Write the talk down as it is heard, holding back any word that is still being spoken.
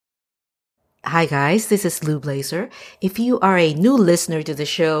Hi guys, this is Lou Blazer. If you are a new listener to the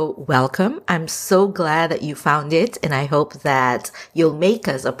show, welcome. I'm so glad that you found it and I hope that you'll make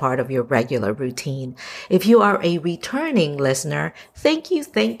us a part of your regular routine. If you are a returning listener, thank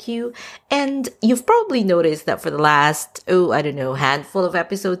you. And you've probably noticed that for the last, handful of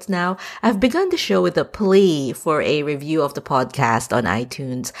episodes now, I've begun the show with a plea for a review of the podcast on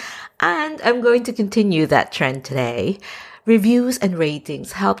iTunes. And I'm going to continue that trend today. Reviews and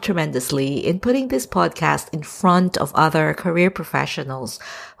ratings help tremendously in putting this podcast in front of other career professionals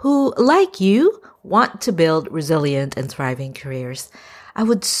who, like you, want to build resilient and thriving careers. I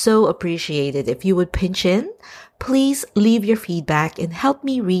would so appreciate it if you would pinch in. Please leave your feedback and help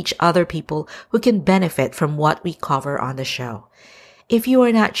me reach other people who can benefit from what we cover on the show. If you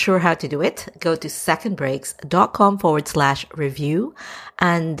are not sure how to do it, go to secondbreaks.com/review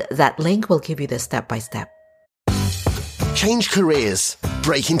and that link will give you the step-by-step. Change careers,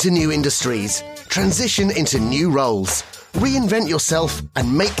 break into new industries, transition into new roles, reinvent yourself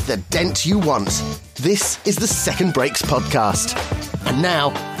and make the dent you want. This is the Second Breaks podcast. And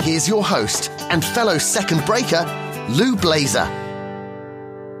now, here's your host and fellow Second Breaker, Lou Blazer.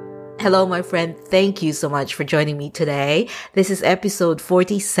 Hello, my friend. Thank you so much for joining me today. This is episode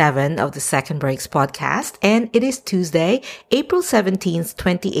 47 of the Second Breaks podcast, and it is Tuesday, April 17th,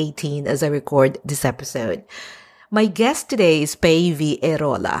 2018, as I record this episode. My guest today is Päivi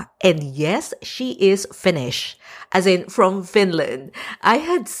Eerola, and yes, she is Finnish, as in from Finland. I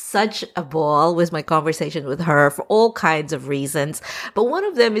had such a ball with my conversation with her for all kinds of reasons, but one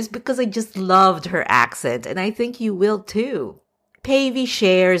of them is because I just loved her accent, and I think you will too. Päivi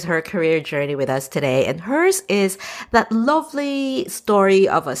shares her career journey with us today, and hers is that lovely story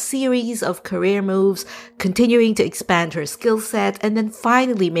of a series of career moves, continuing to expand her skill set, and then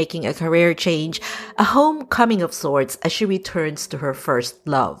finally making a career change, a homecoming of sorts as she returns to her first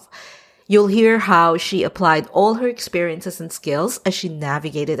love. You'll hear how she applied all her experiences and skills as she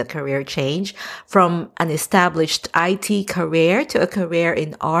navigated a career change from an established IT career to a career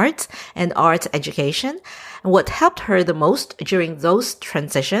in art and arts education, and what helped her the most during those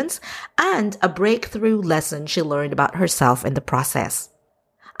transitions, and a breakthrough lesson she learned about herself in the process.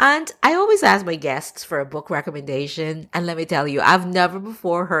 And I always ask my guests for a book recommendation, and let me tell you, I've never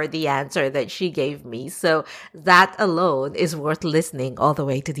before heard the answer that she gave me, so that alone is worth listening all the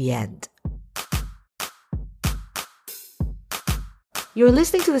way to the end. You're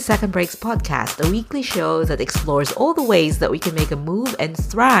listening to the Second Breaks podcast, a weekly show that explores all the ways that we can make a move and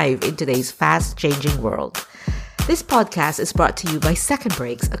thrive in today's fast-changing world. This podcast is brought to you by Second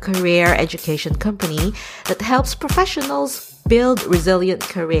Breaks, a career education company that helps professionals build resilient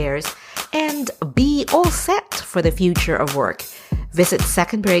careers and be all set for the future of work. Visit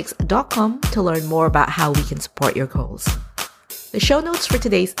secondbreaks.com to learn more about how we can support your goals. The show notes for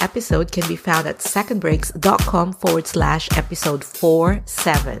today's episode can be found at secondbreaks.com/episode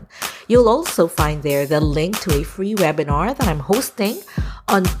 47. You'll also find there the link to a free webinar that I'm hosting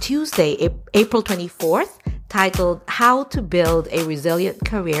on Tuesday, April 24th, titled How to Build a Resilient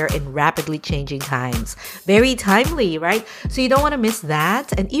Career in Rapidly Changing Times. Very timely, right? So you don't want to miss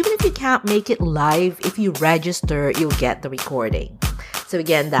that. And even if you can't make it live, if you register, you'll get the recording. So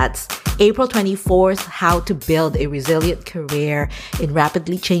again, that's April 24th, How to Build a Resilient Career in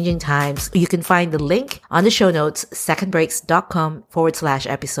Rapidly Changing Times. You can find the link on the show notes,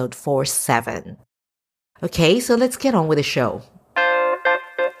 secondbreaks.com/episode 47. Okay, so let's get on with the show.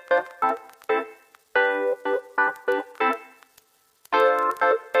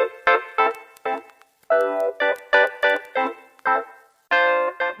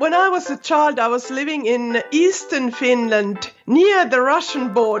 When I was a child, I was living in eastern Finland, near the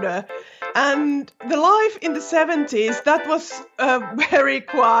Russian border. And the life in the 70s, that was very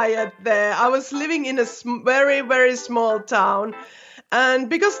quiet there. I was living in a very, very small town. And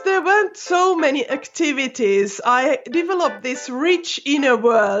because there weren't so many activities, I developed this rich inner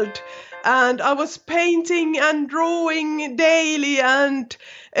world. And I was painting and drawing daily, and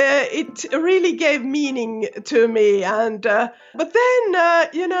it really gave meaning to me. And but then,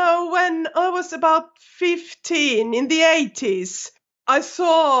 when I was about 15 in the 80s, I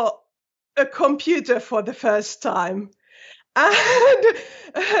saw a computer for the first time. And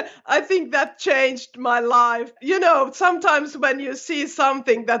I think that changed my life. You know, sometimes when you see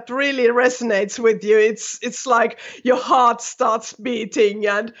something that really resonates with you, it's like your heart starts beating.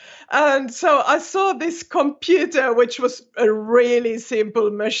 And so I saw this computer, which was a really simple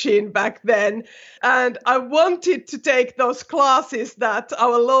machine back then. And I wanted to take those classes that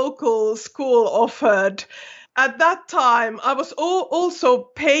our local school offered. at that time, I was also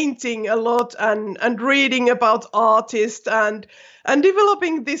painting a lot and reading about artists and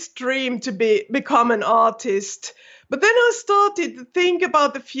developing this dream to become an artist. But then I started to think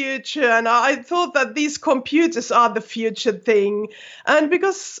about the future, and I thought that these computers are the future thing. And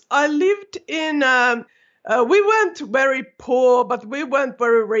because I lived in we weren't very poor, but we weren't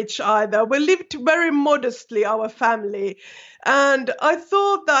very rich either. We lived very modestly, our family. And I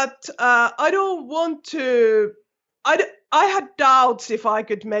thought that I don't want to. I had doubts if I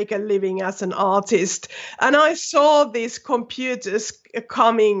could make a living as an artist. And I saw these computers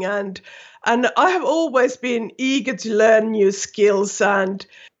coming, and I have always been eager to learn new skills, and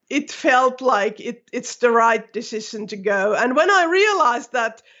it felt like it's the right decision to go. And when I realized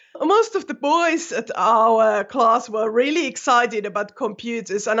that most of the boys at our class were really excited about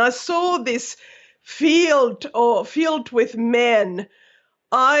computers, and I saw this field with men,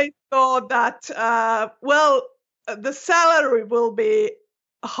 I thought that, the salary will be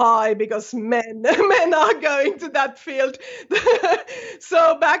high because men are going to that field.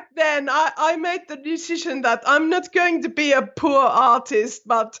 So back then I made the decision that I'm not going to be a poor artist,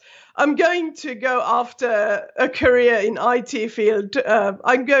 but I'm going to go after a career in IT field.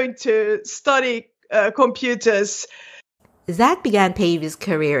 I'm going to study computers. That began Päivi's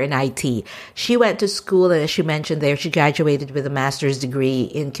career in IT. She went to school, and as she mentioned there, she graduated with a master's degree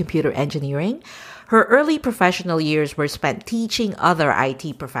in computer engineering. Her early professional years were spent teaching other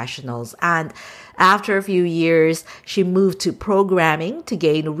IT professionals, and after a few years, she moved to programming to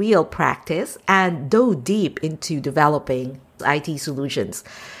gain real practice and dove deep into developing IT solutions.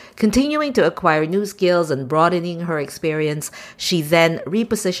 Continuing to acquire new skills and broadening her experience, she then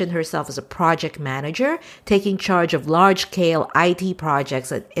repositioned herself as a project manager, taking charge of large-scale IT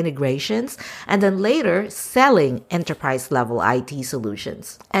projects and integrations, and then later selling enterprise-level IT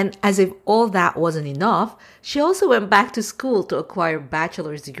solutions. And as if all that wasn't enough, she also went back to school to acquire a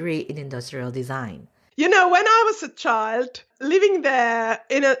bachelor's degree in industrial design. You know, when I was a child, living there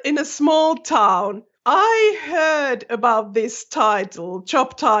in a small town, I heard about this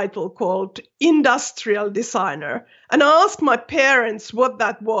job title called industrial designer. And I asked my parents what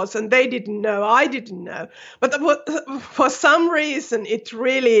that was, and they didn't know. I didn't know. But for some reason, it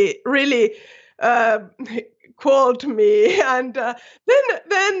really, really called me. And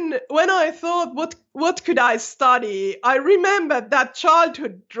then when I thought, what could I study? I remembered that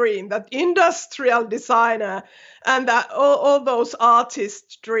childhood dream, that industrial designer, and that all those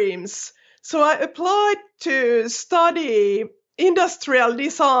artist dreams. So I applied to study industrial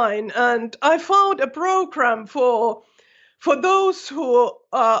design, and I found a program for those who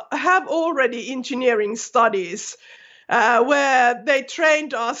have already engineering studies, where they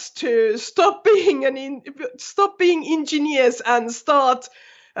trained us to stop being engineers and start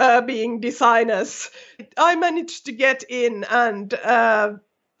being designers. I managed to get in, and I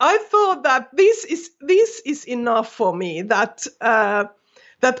thought that this is enough for me, that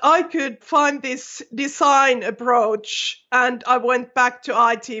I could find this design approach, and I went back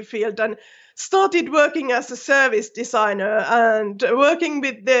to IT field and started working as a service designer and working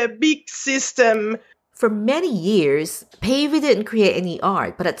with the big system. For many years, Päivi didn't create any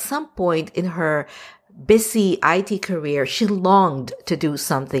art, but at some point in her busy IT career, she longed to do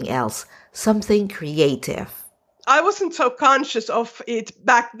something else, something creative. I wasn't so conscious of it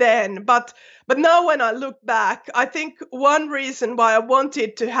back then, but now when I look back, I think one reason why I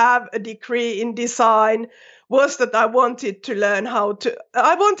wanted to have a degree in design was that I wanted to learn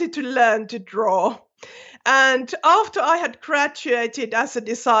to draw. And after I had graduated as a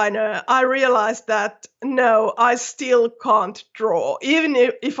designer, I realized that no, I still can't draw, even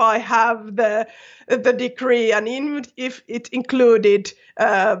if I have the degree, and even if it included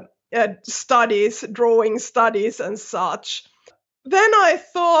drawing studies and such. Then I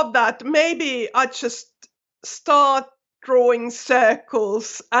thought that maybe I just start drawing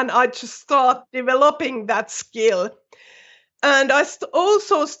circles and I just start developing that skill. And I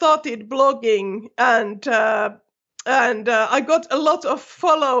also started blogging, and I got a lot of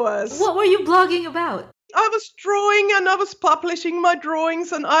followers. What were you blogging about? I was drawing and I was publishing my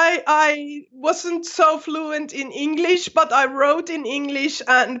drawings, and I wasn't so fluent in English, but I wrote in English,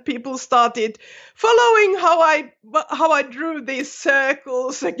 and people started following how I drew these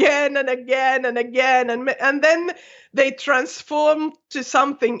circles again and again and again, and then they transformed to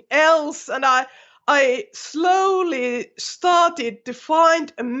something else, and I slowly started to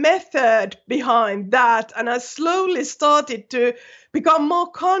find a method behind that, and I slowly started to become more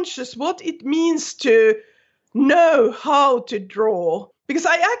conscious what it means to know how to draw. Because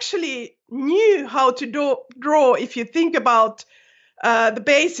I actually knew how to draw if you think about the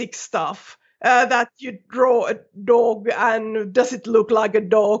basic stuff. that you draw a dog and does it look like a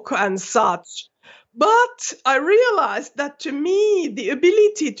dog and such. But I realized that to me, the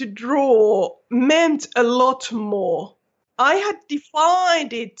ability to draw meant a lot more. I had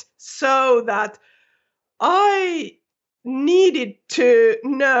defined it so that I needed to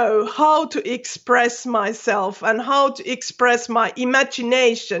know how to express myself and how to express my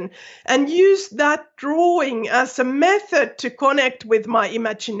imagination and use that drawing as a method to connect with my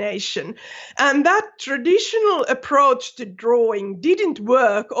imagination. And that traditional approach to drawing didn't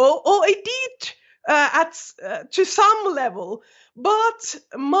work, or it did to some level, but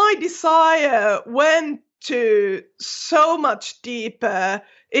my desire went to so much deeper.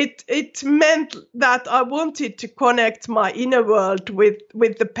 It meant that I wanted to connect my inner world with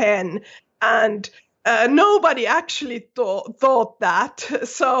the pen, and nobody actually thought that.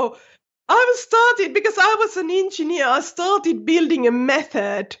 So because I was an engineer, I started building a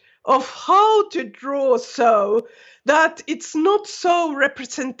method of how to draw so that it's not so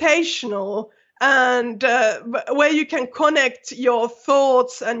representational, and where you can connect your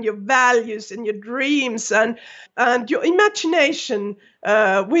thoughts and your values and your dreams and your imagination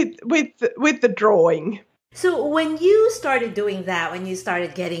with the drawing. So when you started doing that, when you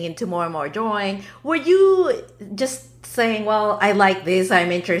started getting into more and more drawing, were you just saying, well, I like this,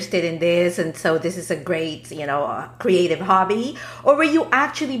 I'm interested in this, and so this is a great, creative hobby? Or were you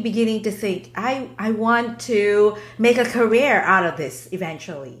actually beginning to think, I want to make a career out of this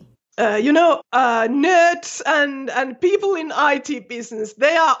eventually? Nerds and people in IT business,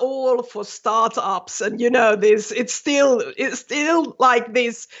 they are all for startups, and this. It's still like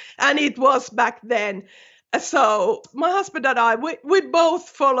this, and it was back then. So my husband and I, we both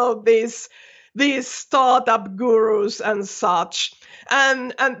followed these startup gurus and such,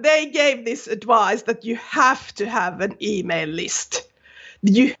 and they gave this advice that you have to have an email list.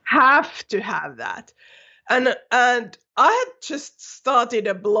 You have to have that. And I had just started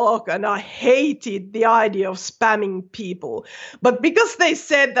a blog and I hated the idea of spamming people. But because they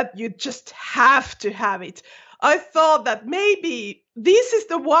said that you just have to have it, I thought that maybe this is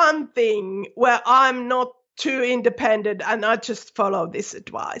the one thing where I'm not too independent and I just follow this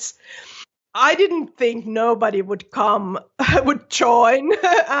advice. I didn't think nobody would join,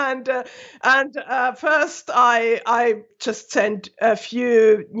 and first I just sent a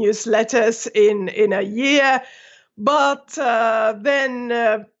few newsletters in a year, but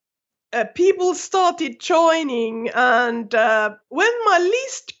then people started joining, and when my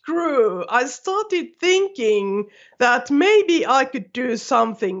list grew, I started thinking that maybe I could do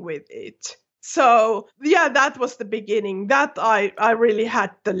something with it. So, yeah, that was the beginning. That I really had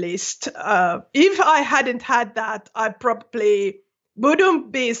the list. If I hadn't had that, I probably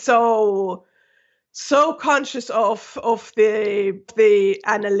wouldn't be so conscious of the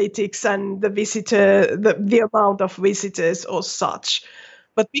analytics and the amount of visitors or such.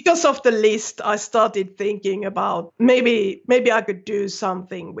 But because of the list, I started thinking about maybe I could do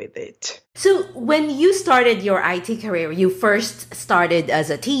something with it. So when you started your IT career, you first started as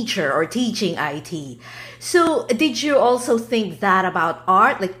a teacher or teaching IT. So did you also think that about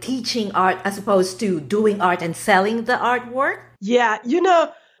art, like teaching art as opposed to doing art and selling the artwork? Yeah,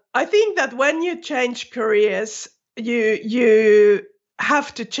 I think that when you change careers, you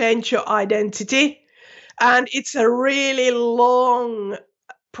have to change your identity. And it's a really long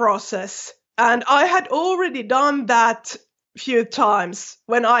process, and I had already done that few times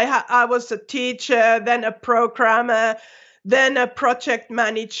when I was a teacher, then a programmer, then a project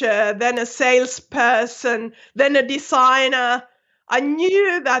manager, then a salesperson, then a designer. I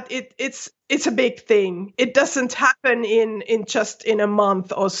knew that it's a big thing. It doesn't happen in a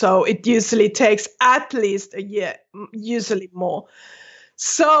month or so. It usually takes at least a year, usually more.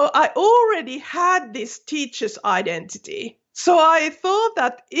 So I already had this teacher's identity. So I thought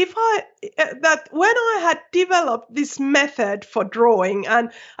that when I had developed this method for drawing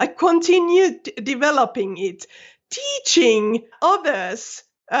and I continued developing it, teaching others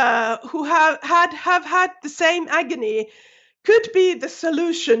who have had the same agony could be the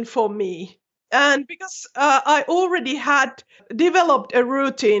solution for me. And because I already had developed a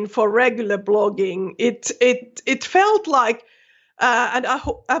routine for regular blogging, it felt like, and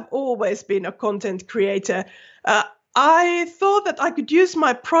I've always been a content creator, I thought that I could use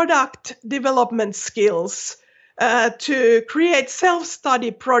my product development skills to create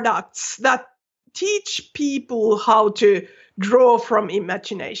self-study products that teach people how to draw from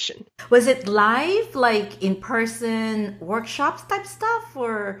imagination. Was it live, like in-person workshops type stuff,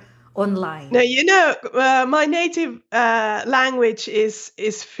 or online? No, my native language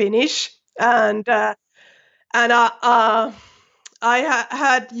is Finnish, and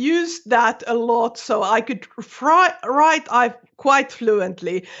had used that a lot, so I could write quite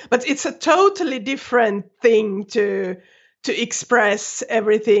fluently. But it's a totally different thing to express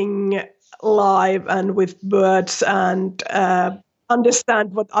everything live and with words and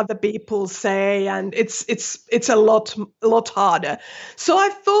understand what other people say, and it's a lot harder. So I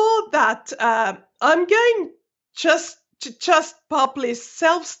thought that I'm going to just publish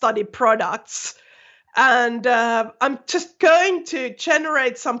self-study products, and I'm just going to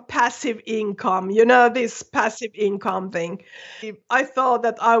generate some passive income, this passive income thing. I thought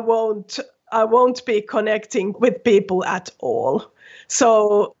that I won't be connecting with people at all.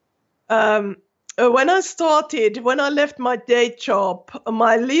 So when I left my day job,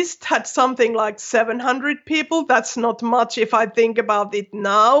 my list had something like 700 people. That's not much if I think about it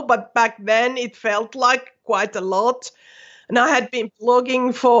now, but back then it felt like quite a lot. And I had been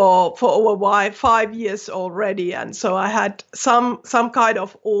blogging for over 5 years already, and so I had some kind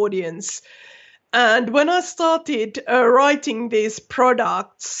of audience. And when I started writing these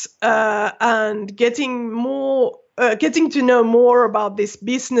products and getting to know more about this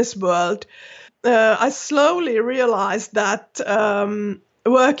business world, I slowly realized that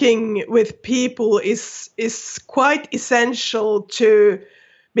working with people is quite essential to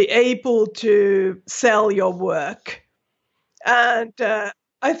be able to sell your work. And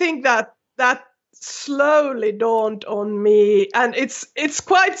I think that slowly dawned on me, and it's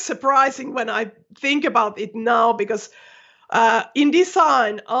quite surprising when I think about it now, because in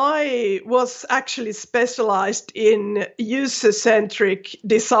design I was actually specialized in user-centric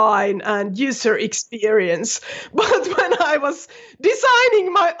design and user experience. But when I was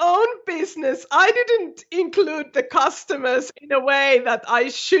designing my own business, I didn't include the customers in a way that I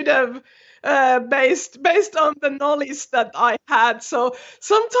should have, based on the knowledge that I had. So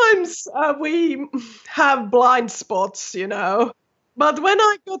sometimes we have blind spots, But when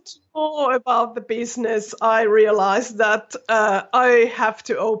I got to know about the business, I realized that I have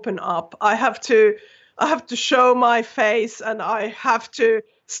to open up. I have to show my face, and I have to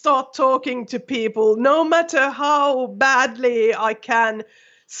start talking to people, no matter how badly I can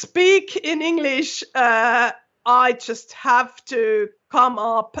speak in English. I just have to come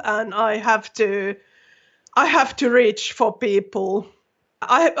up, and I have to reach for people.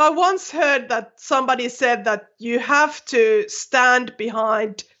 I once heard that somebody said that you have to stand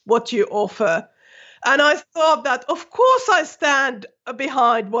behind what you offer. And I thought that, of course, I stand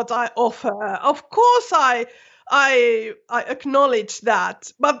behind what I offer. Of course, I acknowledge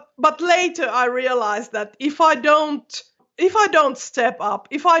that. But later I realized that if I don't step up,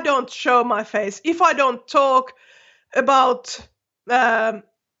 if I don't show my face, if I don't talk about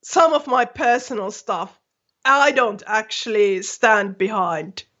some of my personal stuff, I don't actually stand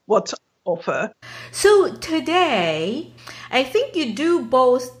behind what I offer. So today, I think you do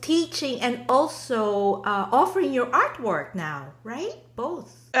both teaching and also offering your artwork now, right?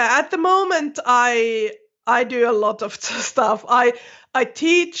 Both. At the moment, I do a lot of stuff. I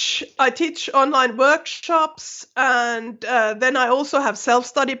teach online workshops, and then I also have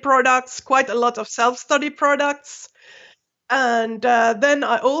self-study products, quite a lot of self-study products. And then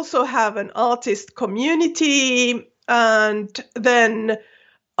I also have an artist community, and then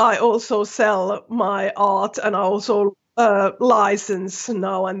I also sell my art, and I also license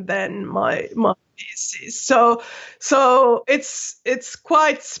now and then my pieces. So it's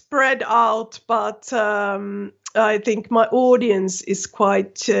quite spread out, but I think my audience is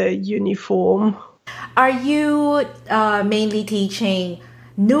quite uniform. Are you mainly teaching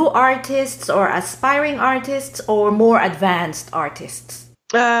new artists or aspiring artists or more advanced artists?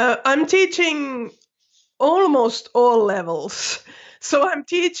 I'm teaching almost all levels. So I'm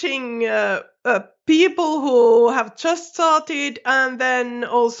teaching people who have just started, and then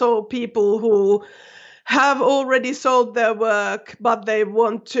also people who have already sold their work, but they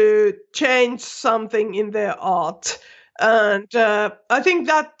want to change something in their art. And I think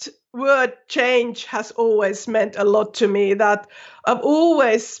that word change has always meant a lot to me, that I've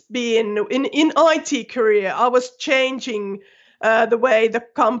always been in IT career. I was changing the way the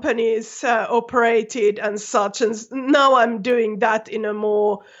companies operated and such, and now I'm doing that in a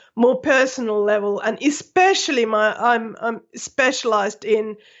more personal level, and especially I'm specialized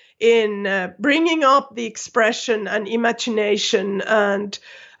in bringing up the expression and imagination. And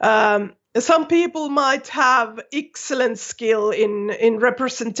some people might have excellent skill in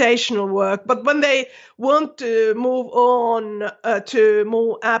representational work, but when they want to move on to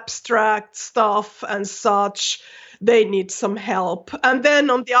more abstract stuff and such, they need some help. And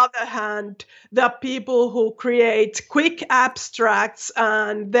then on the other hand, there are people who create quick abstracts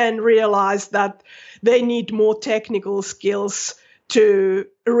and then realize that they need more technical skills to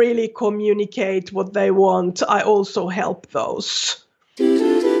really communicate what they want, I also help those.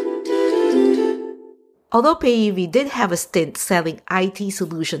 Although Päivi did have a stint selling IT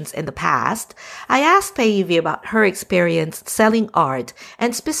solutions in the past, I asked Päivi about her experience selling art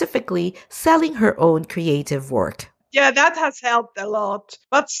and specifically selling her own creative work. Yeah, that has helped a lot.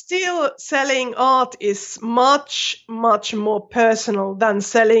 But still, selling art is much, much more personal than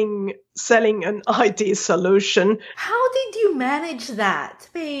selling an IT solution. How did you manage that,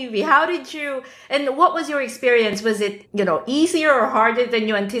 Päivi? How did you, and what was your experience? Was it, easier or harder than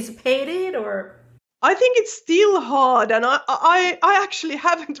you anticipated, or? I think it's still hard, and I actually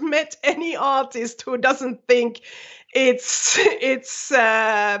haven't met any artist who doesn't think it's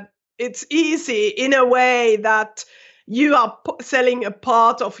easy in a way that you are selling a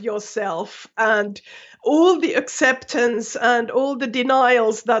part of yourself, and all the acceptance and all the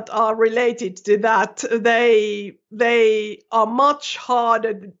denials that are related to that, they are much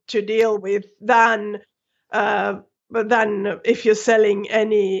harder to deal with than if you're selling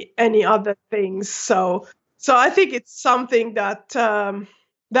any other things. So I think it's something that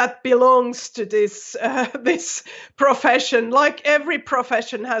that belongs to this profession. Like every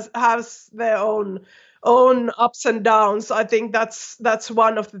profession has their own ups and downs. I think that's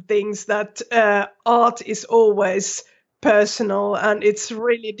one of the things that art is always personal, and it's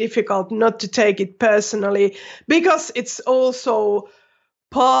really difficult not to take it personally, because it's also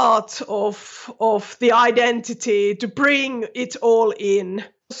part of the identity to bring it all in.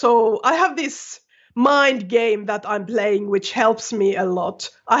 So I have this mind game that I'm playing, which helps me a lot.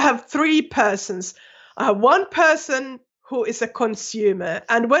 I have 3 persons. I have one person who is a consumer.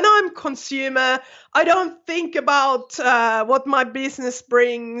 And when I'm consumer, I don't think about what my business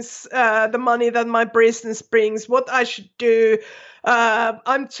brings, the money that my business brings, what I should do.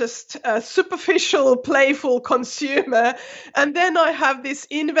 I'm just a superficial, playful consumer. And then I have this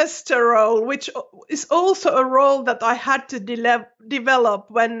investor role, which is also a role that I had to develop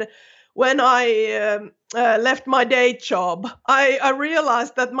when I left my day job. I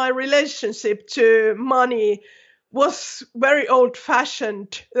realized that my relationship to money was very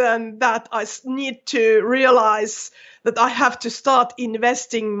old-fashioned, and that I need to realize that I have to start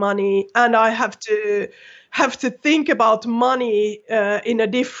investing money, and I have to think about money in a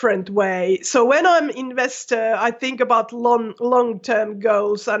different way. So when I'm investor, I think about long-term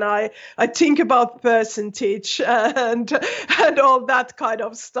goals, and I think about percentage and all that kind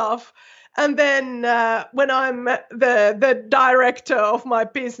of stuff. And then when I'm the director of my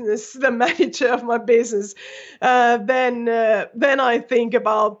business, the manager of my business, then I think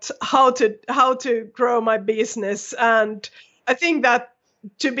about how to grow my business. And I think that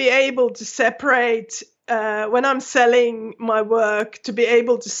to be able to separate when I'm selling my work, to be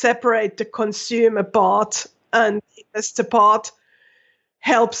able to separate the consumer part and the investor part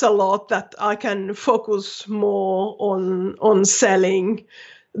helps a lot. That I can focus more on selling.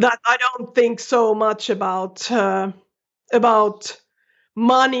 That I don't think so much about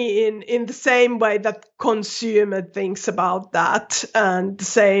money in the same way that consumer thinks about that, and the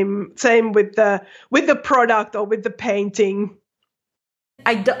same with the product or with the painting.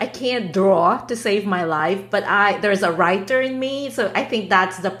 I can't draw to save my life, but there's a writer in me, so I think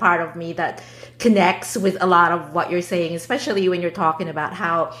that's the part of me that connects with a lot of what you're saying, especially when you're talking about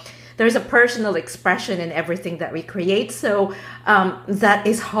how there's a personal expression in everything that we create. So that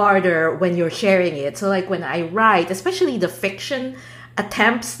is harder when you're sharing it. So like when I write, especially the fiction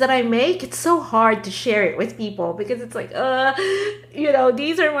attempts that I make, it's so hard to share it with people, because it's like,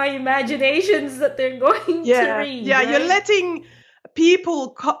 these are my imaginations that they're going to read. Yeah, right? You're letting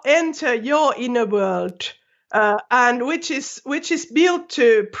people enter your inner world, and which is built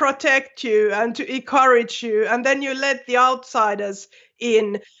to protect you and to encourage you, and then you let the outsiders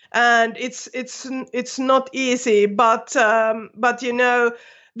in, and it's not easy, but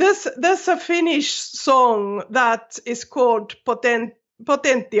there's a Finnish song that is called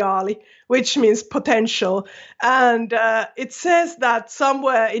potentiaali, which means potential, and it says that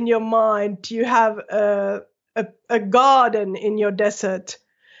somewhere in your mind you have a garden in your desert,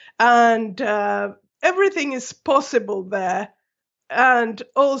 and everything is possible there, and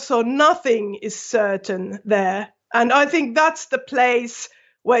also nothing is certain there. And I think that's the place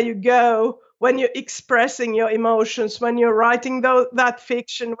where you go when you're expressing your emotions, when you're writing that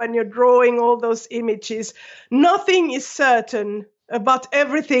fiction, when you're drawing all those images. Nothing is certain, but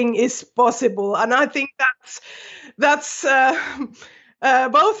everything is possible. And I think that's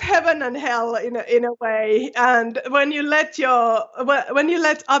both heaven and hell in a way. And when you let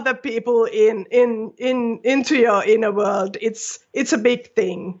other people into your inner world, it's a big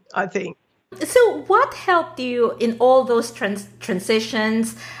thing, I think. So what helped you in all those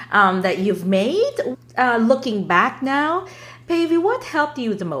transitions that you've made? Looking back now, Päivi, what helped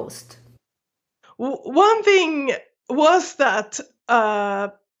you the most? One thing was that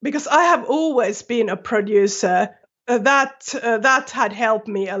because I have always been a producer, that had helped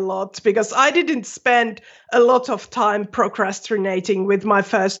me a lot, because I didn't spend a lot of time procrastinating with my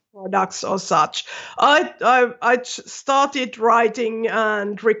first products or such. I started writing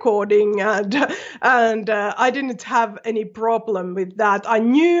and recording, and I didn't have any problem with that. I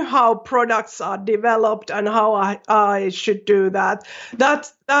knew how products are developed and how I should do that. That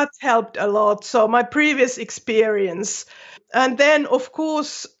helped a lot. So my previous experience, and then of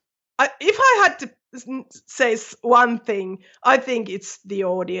course, if I had to say one thing, I think it's the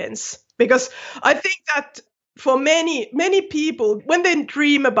audience, because I think that for many people, when they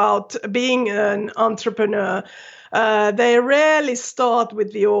dream about being an entrepreneur, they rarely start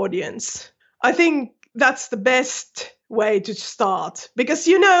with the audience. I think that's the best way to start, because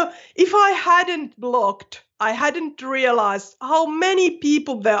if I hadn't blogged, I hadn't realized how many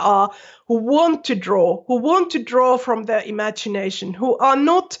people there are who want to draw from their imagination, who are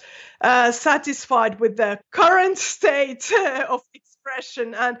not satisfied with the current state of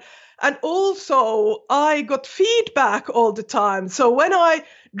expression. And also I got feedback all the time. So when I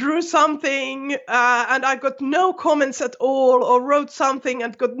drew something and I got no comments at all, or wrote something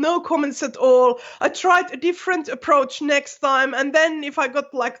and got no comments at all, I tried a different approach next time. And then if I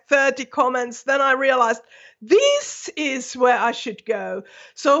got like 30 comments, then I realized this is where I should go.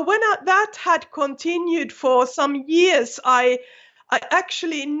 So when that had continued for some years, I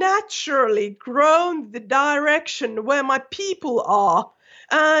actually naturally grown the direction where my people are.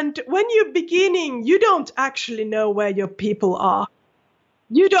 And when you're beginning, you don't actually know where your people are.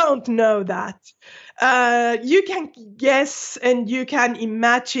 You don't know that. You can guess and you can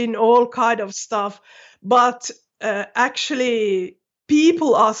imagine all kind of stuff, but actually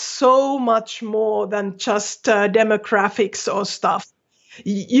people are so much more than just demographics or stuff.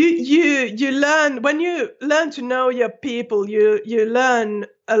 You learn, when you learn to know your people, you learn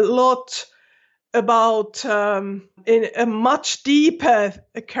a lot about in a much deeper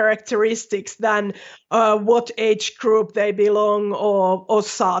characteristics than what age group they belong or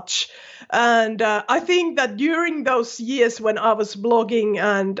such. And I think that during those years when I was blogging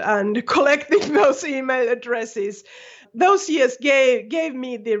and collecting those email addresses, those years gave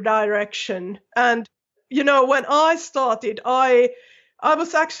me the direction. And when I started, I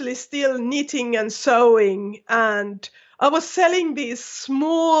was actually still knitting and sewing, and I was selling these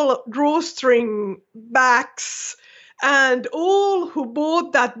small drawstring bags, and all who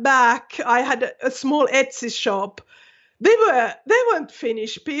bought that bag, I had a small Etsy shop. They weren't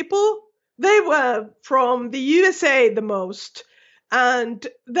Finnish people. They were from the USA the most. And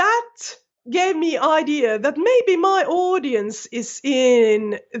that gave me idea that maybe my audience is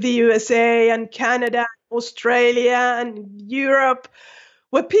in the USA and Canada, Australia and Europe,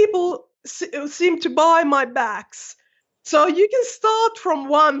 where people seem to buy my bags. So you can start from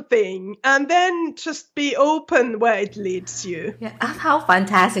one thing and then just be open where it leads you. Yeah, how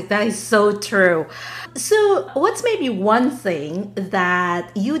fantastic. That is so true. So what's maybe one thing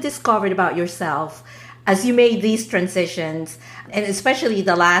that you discovered about yourself as you made these transitions, and especially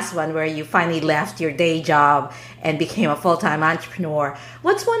the last one where you finally left your day job and became a full-time entrepreneur?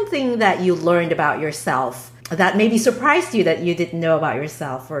 What's one thing that you learned about yourself that maybe surprised you that you didn't know about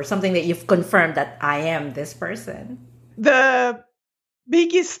yourself, or something that you've confirmed that I am this person? The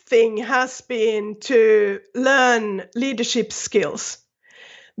biggest thing has been to learn leadership skills.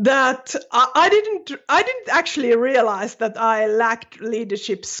 That I didn't actually realize that I lacked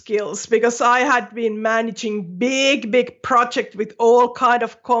leadership skills, because I had been managing big projects with all kind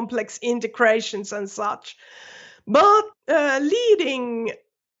of complex integrations and such. But leading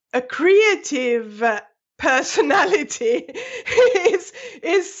a creative personality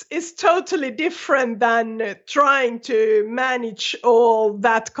is totally different than trying to manage all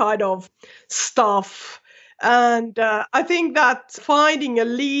that kind of stuff. And I think that finding a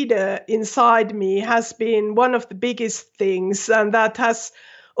leader inside me has been one of the biggest things, and that has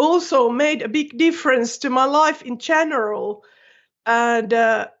also made a big difference to my life in general. And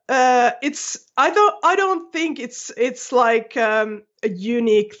I don't think it's like a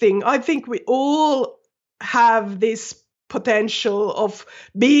unique thing. I think we all have this potential of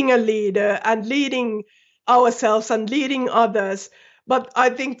being a leader and leading ourselves and leading others. But I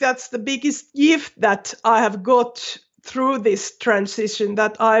think that's the biggest gift that I have got through this transition,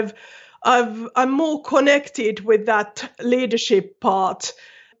 that I'm more connected with that leadership part.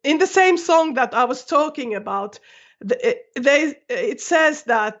 In the same song that I was talking about, it says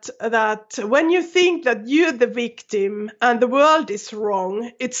that when you think that you're the victim and the world is wrong,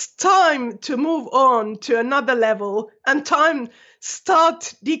 it's time to move on to another level, and time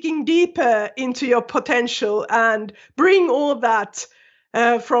start digging deeper into your potential and bring all that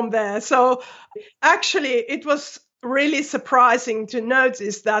from there. So actually, it was really surprising to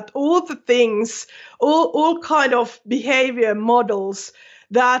notice that all the things, all kind of behavior models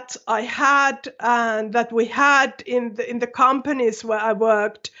that I had and that we had in the companies where I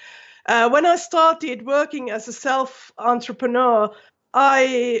worked. When I started working as a self-entrepreneur,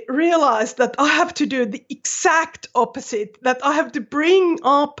 I realized that I have to do the exact opposite, that I have to bring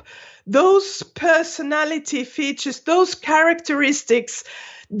up those personality features, those characteristics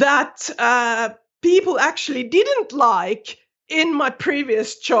that people actually didn't like in my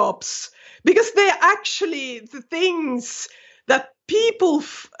previous jobs, because they're actually the things that people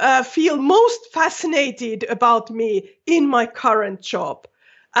feel most fascinated about me in my current job.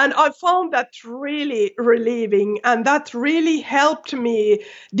 And I found that really relieving, and that really helped me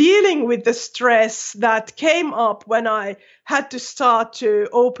dealing with the stress that came up when I had to start to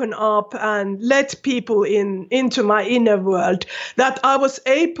open up and let people into my inner world, that I was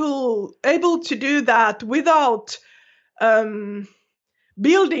able to do that without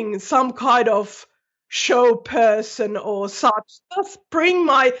building some kind of show person or such. Just bring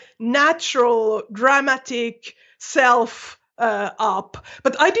my natural dramatic self up.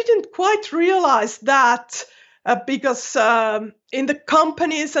 But I didn't quite realize that because in the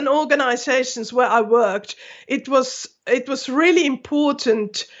companies and organizations where I worked, it was really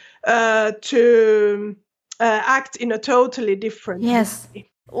important to act in a totally different way.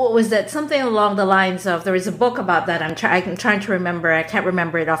 What was that? Something along the lines of, there is a book about that. I'm trying to remember. I can't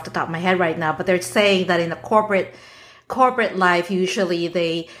remember it off the top of my head right now, but they're saying that in a corporate life, usually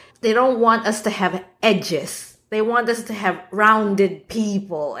they don't want us to have edges. They want us to have rounded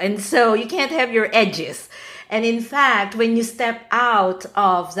people. And so you can't have your edges. And in fact, when you step out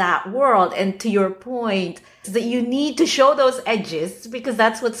of that world, and to your point, that you need to show those edges, because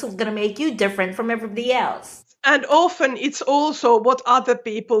that's what's going to make you different from everybody else. And often it's also what other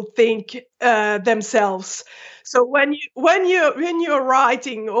people think themselves. So when you're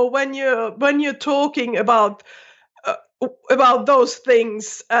writing, or when you're talking about those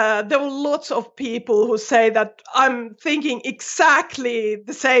things, there were lots of people who say that I'm thinking exactly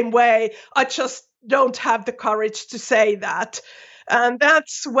the same way. I just don't have the courage to say that. And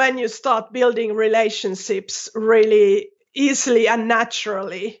that's when you start building relationships really easily and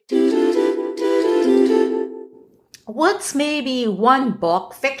naturally. What's maybe one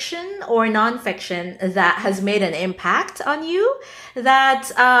book, fiction or nonfiction, that has made an impact on you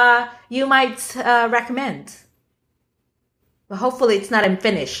that you might recommend? Well, hopefully it's not in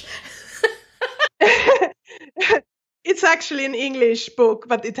Finnish. It's actually an English book,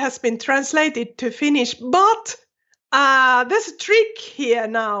 but it has been translated to Finnish. But there's a trick here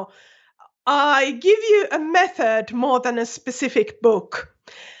now. I give you a method more than a specific book.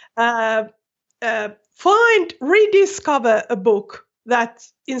 Rediscover a book that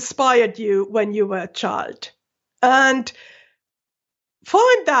inspired you when you were a child, and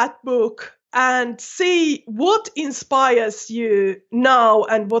find that book and see what inspires you now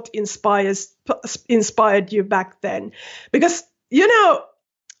and what inspired you back then. Because,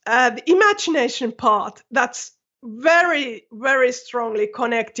 the imagination part, that's very, very strongly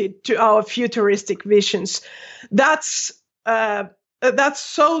connected to our futuristic visions. That's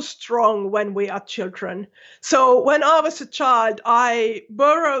so strong when we are children. So when I was a child, I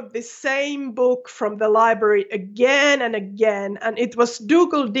borrowed the same book from the library again and again. And it was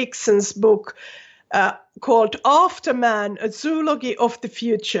Dougal Dixon's book called Afterman, A Zoology of the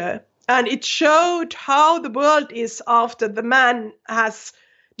Future. And it showed how the world is after the man has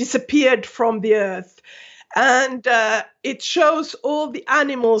disappeared from the earth. And it shows all the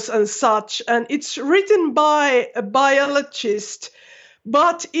animals and such. And it's written by a biologist,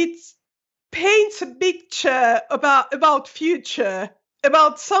 but it paints a picture about future,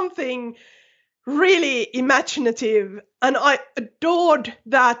 about something really imaginative. And I adored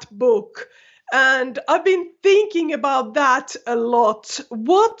that book. And I've been thinking about that a lot.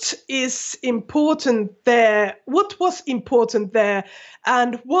 What is important there? What was important there?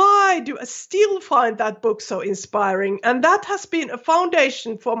 And why do I still find that book so inspiring? And that has been a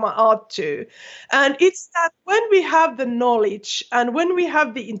foundation for my art too. And it's that when we have the knowledge and when we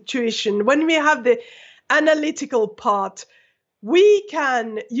have the intuition, when we have the analytical part, we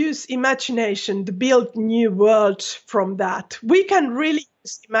can use imagination to build new worlds from that. We can really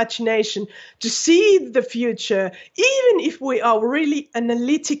use imagination to see the future, even if we are really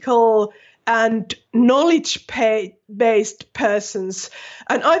analytical and knowledge-based persons.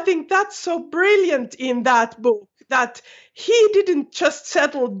 And I think that's so brilliant in that book, that he didn't just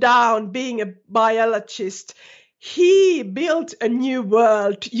settle down being a biologist. He built a new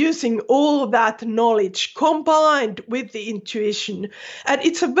world using all that knowledge combined with the intuition. And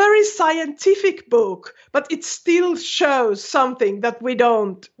it's a very scientific book, but it still shows something that we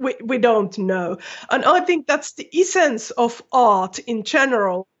don't know. And I think that's the essence of art in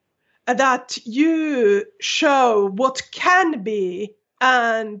general, that you show what can be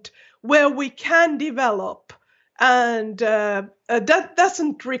and where we can develop. And that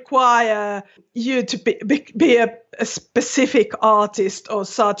doesn't require you to be a specific artist or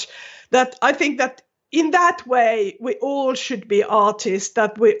such. That I think that in that way, we all should be artists,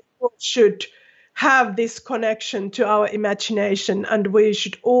 that we all should have this connection to our imagination, and we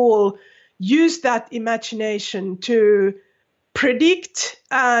should all use that imagination to predict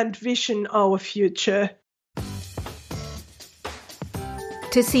and vision our future.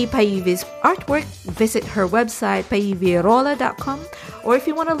 To see Päivi's artwork, visit her website, päivirola.com. Or if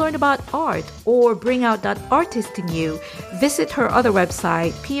you want to learn about art or bring out that artist in you, visit her other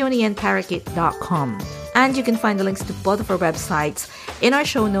website, peonyandparakeet.com. And you can find the links to both of our websites in our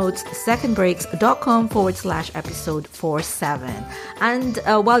show notes, secondbreaks.com/episode 47. And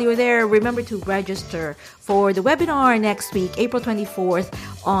while you're there, remember to register for the webinar next week, April 24th,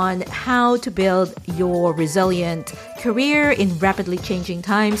 on how to build your resilient career in rapidly changing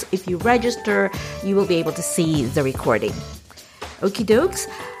times. If you register, you will be able to see the recording. Okie dokes,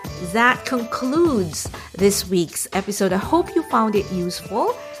 that concludes this week's episode. I hope you found it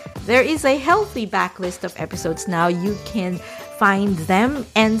useful. There is a healthy backlist of episodes now. You can find them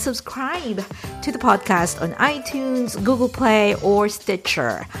and subscribe to the podcast on iTunes, Google Play, or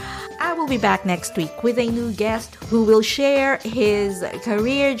Stitcher. I will be back next week with a new guest who will share his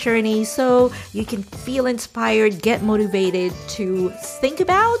career journey so you can feel inspired, get motivated to think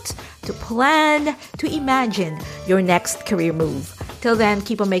about, to plan, to imagine your next career move. Till then,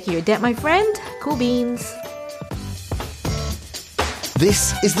 keep on making your dent, my friend. Cool beans.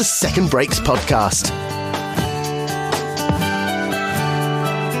 This is the Second Breaks podcast.